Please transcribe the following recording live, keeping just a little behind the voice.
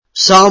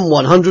Psalm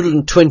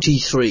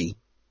 123.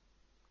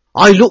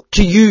 I look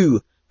to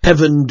you,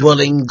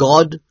 heaven-dwelling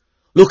God.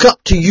 Look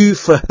up to you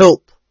for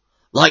help.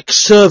 Like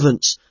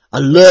servants,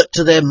 alert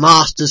to their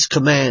master's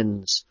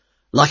commands.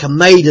 Like a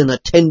maiden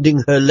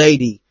attending her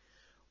lady.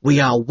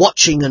 We are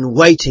watching and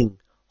waiting,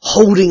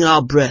 holding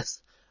our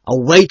breath,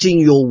 awaiting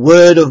your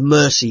word of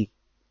mercy.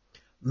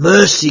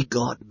 Mercy,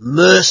 God,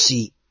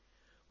 mercy.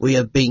 We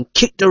have been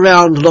kicked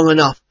around long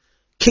enough,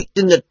 kicked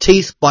in the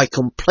teeth by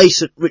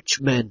complacent rich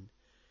men,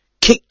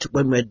 kicked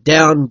when we're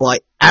down by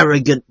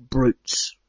arrogant brutes.